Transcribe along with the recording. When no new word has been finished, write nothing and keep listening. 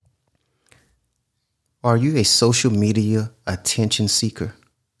Are you a social media attention seeker?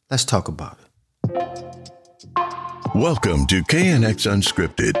 Let's talk about it. Welcome to KNX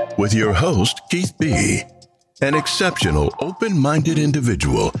Unscripted with your host, Keith B., an exceptional, open-minded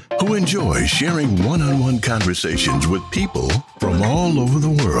individual who enjoys sharing one-on-one conversations with people from all over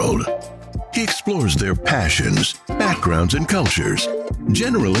the world. He explores their passions, backgrounds, and cultures,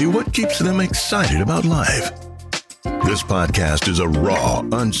 generally what keeps them excited about life. This podcast is a raw,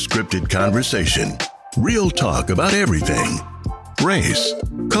 unscripted conversation, real talk about everything: race,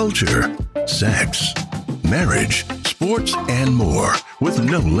 culture, sex, marriage, sports, and more, with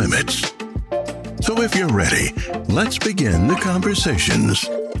no limits. So if you're ready, let's begin the conversations.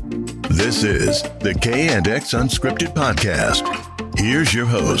 This is the KNX Unscripted Podcast. Here's your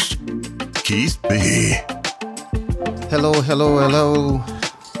host, Keith B. Hello.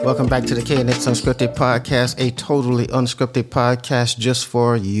 Welcome back to the KNX Unscripted Podcast, a totally unscripted podcast just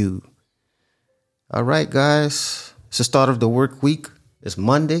for you. All right, guys, it's the start of the work week. It's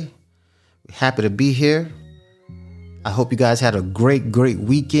Monday. We're happy to be here. I hope you guys had a great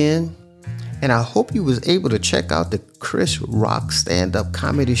weekend. And I hope you was able to check out the Chris Rock stand-up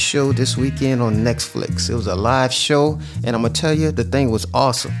comedy show this weekend on Netflix. It was a live show, and I'm going to tell you, the thing was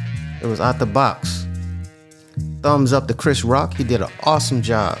awesome. It was out the box. Thumbs up to Chris Rock. He did an awesome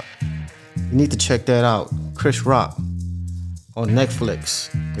job. You need to check that out. Chris Rock on Netflix.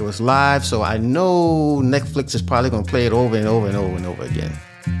 It was live, so I know Netflix is probably going to play it over and over again.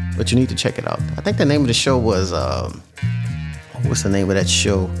 But you need to check it out. I think the name of the show was, what's the name of that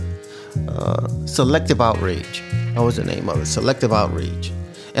show? Selective Outrage. That was the name of it. Selective Outrage.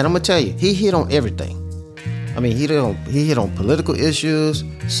 And I'm gonna tell you, he hit on everything. I mean, he hit on political issues,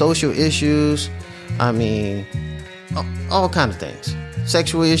 social issues. I mean, all kind of things.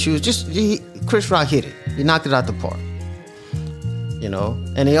 Sexual issues. Chris Rock hit it. He knocked it out the park. You know,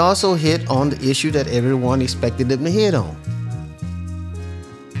 and he also hit on the issue that everyone expected him to hit on.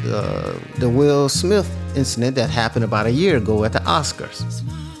 The Will Smith incident that happened about a year ago at the Oscars.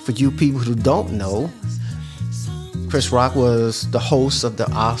 For you people who don't know, Chris Rock was the host of the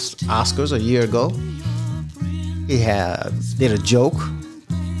Oscars a year ago. He did a joke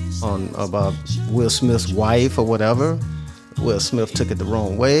about Will Smith's wife or whatever. Will Smith took it the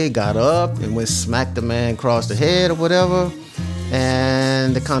wrong way, got up and went smacked the man across the head or whatever,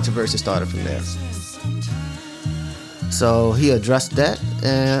 and the controversy started from there. So he addressed that,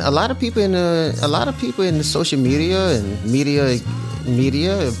 and a lot of people in the social media and media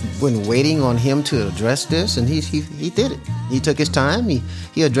have been waiting on him to address this, and he did it. He took his time.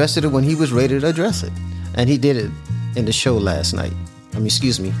 He addressed it when he was ready to address it, and he did it in the show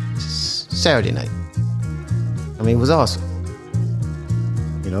Saturday night. I mean, it was awesome.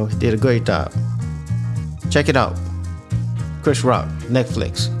 You know, he did a great job. Check it out. Chris Rock,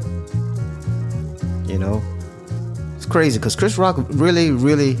 Netflix. You know, it's crazy because Chris Rock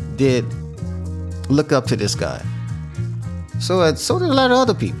really did look up to this guy. So did a lot of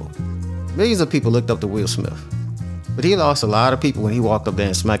other people. Millions of people looked up to Will Smith. But he lost a lot of people when he walked up there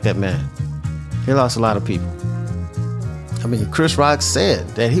and smacked that man. He lost a lot of people. I mean, Chris Rock said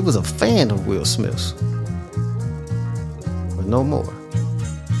that he was a fan of Will Smith's. But no more.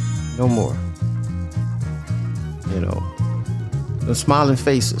 No more. You know, those smiling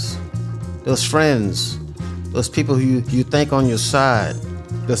faces, those friends, those people who you think on your side,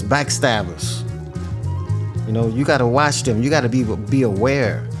 those backstabbers. You know, you got to watch them. You got to be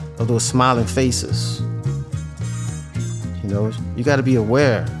aware of those smiling faces. You know, you got to be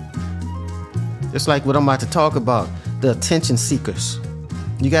aware. Just like what I'm about to talk about, the attention seekers.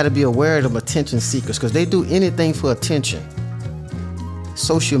 You got to be aware of them attention seekers because they do anything for attention.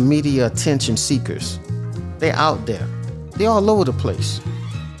 Social media attention seekers. They're out there. They're all over the place.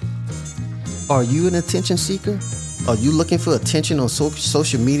 Are you an attention seeker? Are you looking for attention on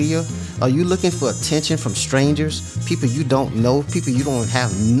social media? Are you looking for attention from strangers, people you don't know, people you don't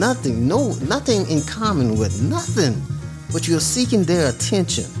have nothing in common with, nothing, but you're seeking their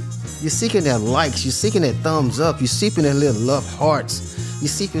attention. You're seeking their likes. You're seeking their thumbs up. You're seeking their little love hearts. You're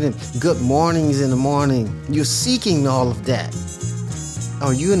seeking them good mornings in the morning. You're seeking all of that.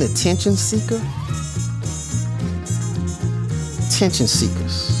 Are you an attention seeker? Attention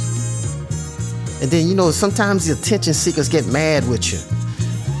seekers. And then, you know, sometimes the attention seekers get mad with you.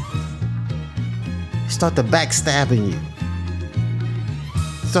 Start to backstabbing you.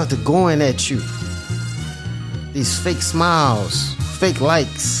 Start to going at you. These fake smiles, fake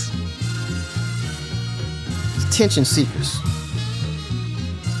likes. Attention seekers.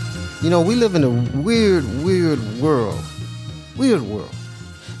 You know, we live in a weird world.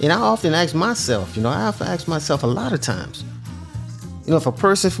 And I often ask myself, a lot of times, You know, if a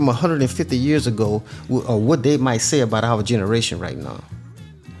person from 150 years ago, or what they might say about our generation right now,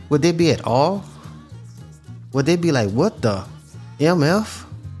 would they be at all? Would they be like, what the MF?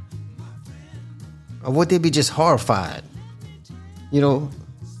 Or would they be just horrified? You know,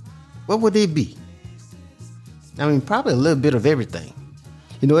 what would they be? I mean, probably a little bit of everything.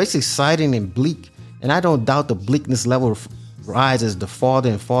 You know, it's exciting and bleak, and I don't doubt the bleakness level rises the farther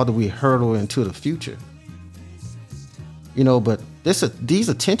and farther we hurtle into the future. You know, but these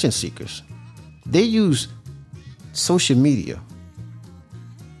attention seekers, they use social media.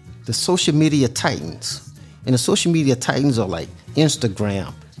 The social media titans. And the social media titans are like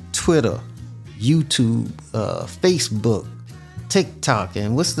Instagram, Twitter, YouTube, Facebook, TikTok,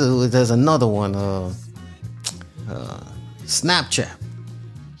 and there's another one, Snapchat.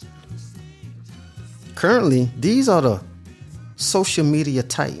 Currently, these are the social media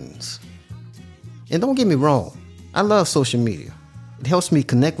titans. And don't get me wrong, I love social media. It helps me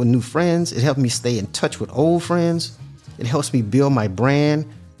connect with new friends. It helps me stay in touch with old friends. It helps me build my brand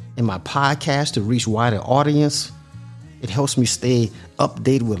and my podcast to reach wider audience. It helps me stay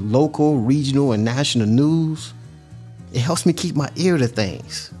updated with local, regional, and national news. It helps me keep my ear to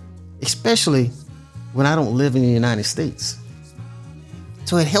things, especially when I don't live in the United States.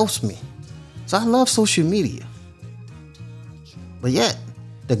 So it helps me. So I love social media. But yet,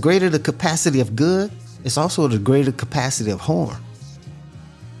 the greater the capacity of good, it's also the greater capacity of harm.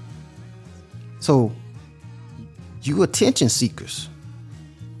 So, you attention seekers,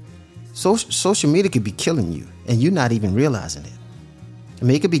 social media could be killing you, and you're not even realizing it. I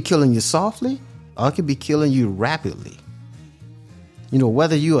mean, it could be killing you softly, or it could be killing you rapidly. You know,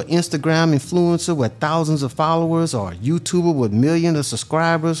 whether you're an Instagram influencer with thousands of followers, or a YouTuber with millions of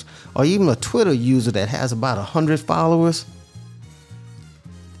subscribers, or even a Twitter user that has about 100 followers,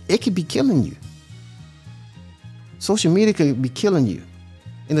 it could be killing you. Social media could be killing you.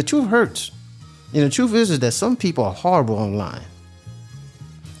 And the truth hurts. And the truth is that some people are horrible online.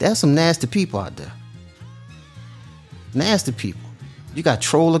 There's some nasty people out there. Nasty people. You got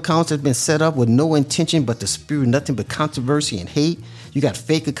troll accounts that have been set up with no intention but to spew nothing but controversy and hate. You got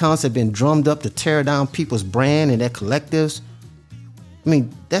fake accounts that have been drummed up to tear down people's brand and their collectives. I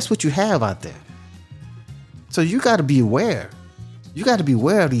mean, that's what you have out there. So you got to be aware. You got to be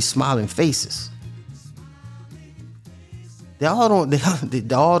aware of these smiling faces. They all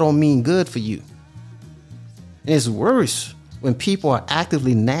don't mean good for you. And it's worse when people are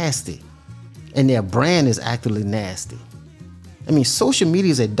actively nasty and their brand is actively nasty. I mean, social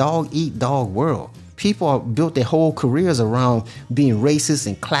media is a dog-eat-dog world. People are built their whole careers around being racist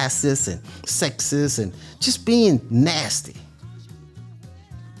and classist and sexist and just being nasty.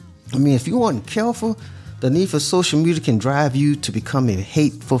 I mean, if you aren't careful, the need for social media can drive you to become a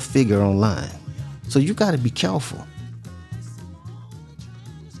hateful figure online. So you got to be careful.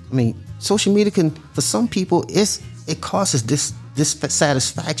 I mean, social media can, for some people, it causes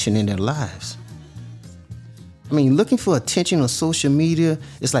dissatisfaction in their lives. I mean, looking for attention on social media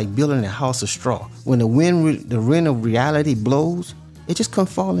is like building a house of straw. When the wind of reality blows, it just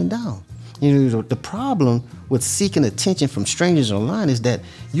comes falling down. You know, the problem with seeking attention from strangers online is that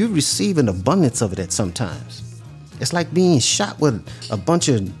you receive an abundance of it at sometimes. It's like being shot with a bunch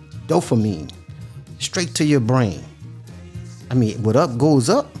of dopamine straight to your brain. I mean, what up goes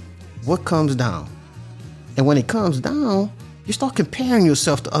up, what comes down? And when it comes down, you start comparing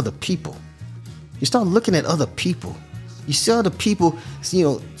yourself to other people. You start looking at other people. You see other people,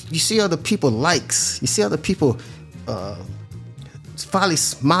 you see other people likes. You see other people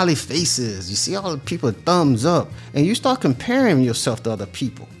smiley faces. You see all the people thumbs up. And you start comparing yourself to other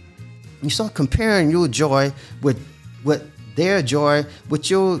people. You start comparing your joy with their joy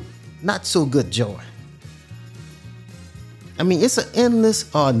with your not so good joy. I mean, it's an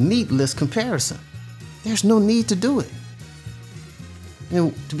endless or needless comparison. There's no need to do it. You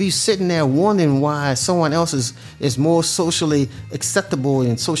know, to be sitting there wondering why someone else is more socially acceptable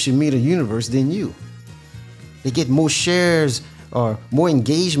in social media universe than you. They get more shares or more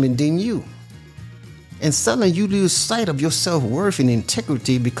engagement than you. And suddenly you lose sight of your self-worth and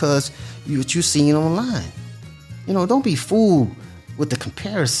integrity because what you're seeing online. You know, don't be fooled with the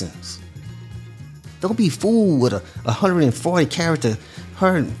comparisons. Don't be fooled with a 140 character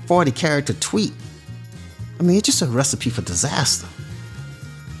tweet. I mean, it's just a recipe for disaster.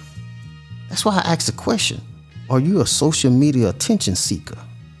 That's why I asked the question, are you a social media attention seeker?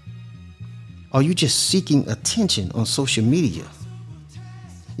 Are you just seeking attention on social media?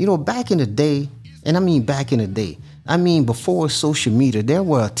 You know, back in the day, and I mean back in the day, I mean before social media, there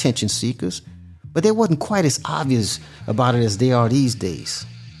were attention seekers, but they wasn't quite as obvious about it as they are these days.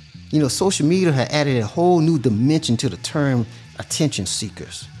 You know, social media had added a whole new dimension to the term attention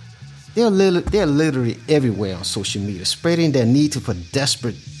seekers. They're literally everywhere on social media, spreading their need for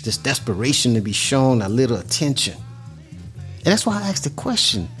desperation to be shown a little attention. And that's why I asked the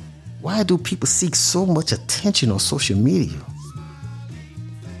question, why do people seek so much attention on social media?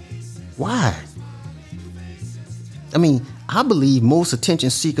 Why? I mean, I believe most attention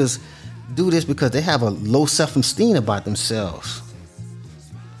seekers do this because they have a low self-esteem about themselves.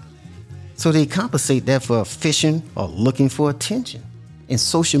 So they compensate that for fishing or looking for attention. And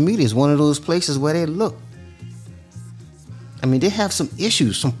social media is one of those places where they look. I mean, they have some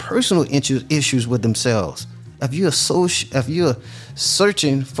issues, some personal issues with themselves. If you're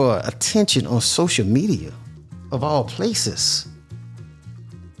searching for attention on social media, of all places,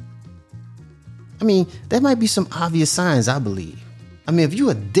 I mean, there might be some obvious signs, I believe. I mean, if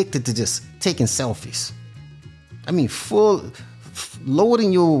you're addicted to just taking selfies, I mean,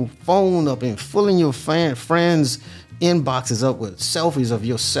 loading your phone up and filling your friends' inboxes up with selfies of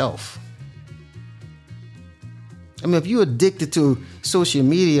yourself. I mean, if you're addicted to social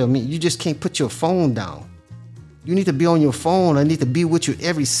media, I mean, you just can't put your phone down. You need to be on your phone. I need to be with you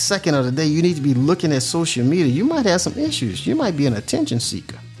every second of the day. You need to be looking at social media. You might have some issues. You might be an attention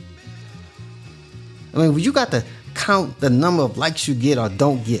seeker. I mean, you got to count the number of likes you get or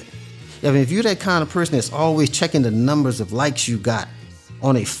don't get. I mean, if you're that kind of person that's always checking the numbers of likes you got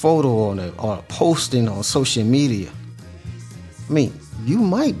on a photo or a posting on social media, I mean, you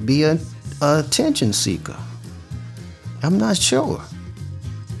might be an attention seeker. I'm not sure.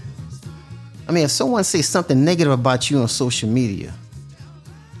 I mean, if someone says something negative about you on social media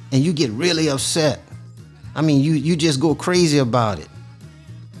and you get really upset, I mean, you just go crazy about it,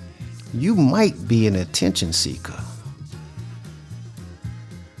 you might be an attention seeker.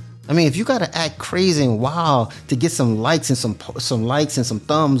 I mean, if you got to act crazy and wild to get some likes and some likes and some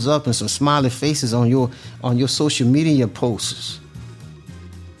thumbs up and some smiley faces on your social media posts,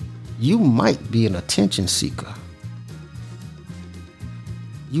 you might be an attention seeker.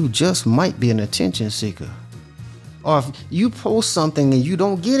 You just might be an attention seeker. Or if you post something and you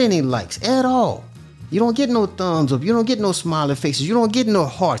don't get any likes at all, you don't get no thumbs up, you don't get no smiley faces, you don't get no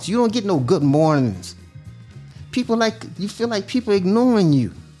hearts, you don't get no good mornings. You feel like people ignoring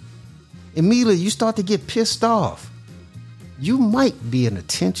you. Immediately you start to get pissed off. You might be an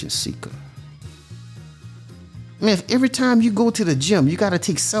attention seeker. I mean, if every time you go to the gym, you got to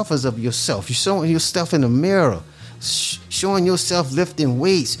take selfies of yourself. You're showing yourself in the mirror, showing yourself lifting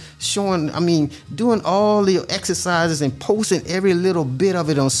weights, doing all your exercises and posting every little bit of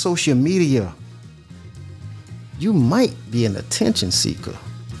it on social media. You might be an attention seeker.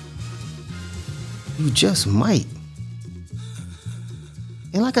 You just might.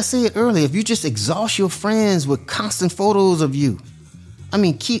 And like I said earlier, if you just exhaust your friends with constant photos of you, I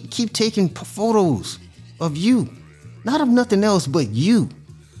mean, keep taking photos of you, not of nothing else but you,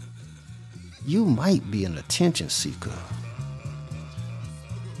 you might be an attention seeker.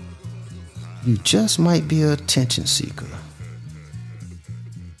 You just might be an attention seeker.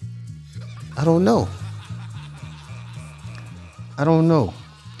 I don't know.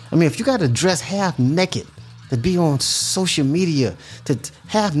 I mean, if you got to dress half naked to be on social media, to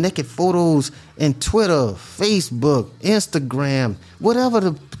have naked photos in Twitter, Facebook, Instagram,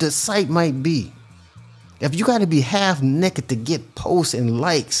 whatever the site might be. If you got to be half naked to get posts and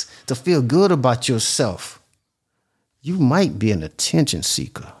likes to feel good about yourself, you might be an attention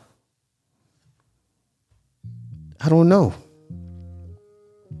seeker. I don't know.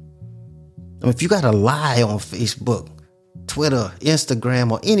 If you got to lie on Facebook, Twitter,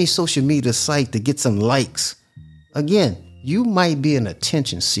 Instagram, or any social media site to get some likes, again, you might be an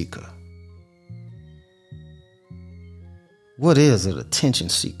attention seeker. What is an attention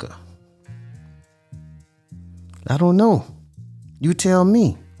seeker? I don't know. You tell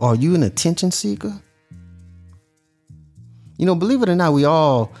me. Are you an attention seeker? You know, believe it or not, we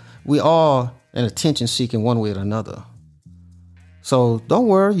all an attention seeker in one way or another. So don't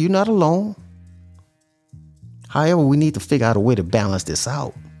worry, you're not alone. However, we need to figure out a way to balance this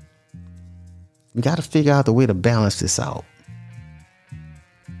out. We got to figure out the way to balance this out.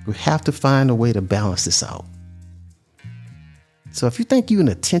 We have to find a way to balance this out. So if you think you're an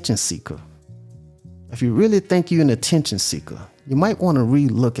attention seeker, if you really think you're an attention seeker, you might want to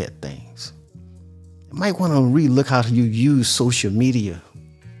relook at things. You might want to relook how you use social media,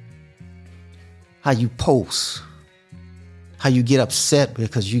 how you post, how you get upset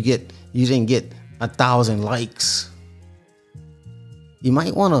because you didn't get 1,000 likes. You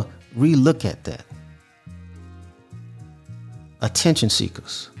might want to relook at that. Attention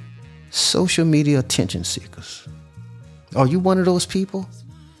seekers, social media attention seekers. Are you one of those people?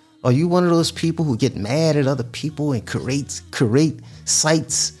 Are you one of those people who get mad at other people and create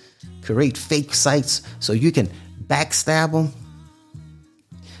sites, create fake sites so you can backstab them?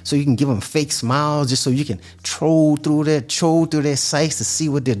 So you can give them fake smiles just so you can troll through their sites to see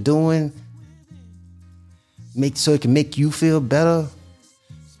what they're doing? So it can make you feel better?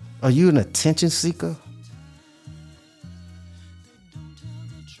 Are you an attention seeker?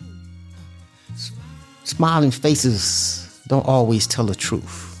 Smiling faces don't always tell the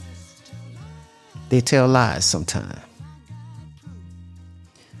truth. They tell lies sometimes.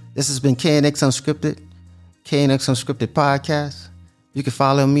 This has been KNX Unscripted, KNX Unscripted Podcast. You can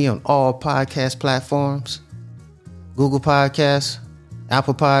follow me on all podcast platforms, Google Podcasts,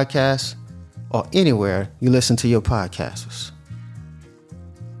 Apple Podcasts, or anywhere you listen to your podcasts.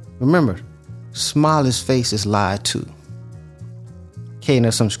 Remember, smiley's faces lie too.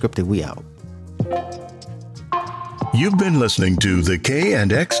 KNX Unscripted, we out. You've been listening to the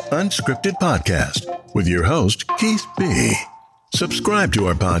KNX Unscripted Podcast with your host, Keith B. Subscribe to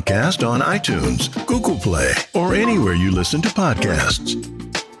our podcast on iTunes, Google Play, or anywhere you listen to podcasts.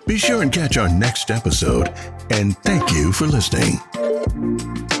 Be sure and catch our next episode, and thank you for listening.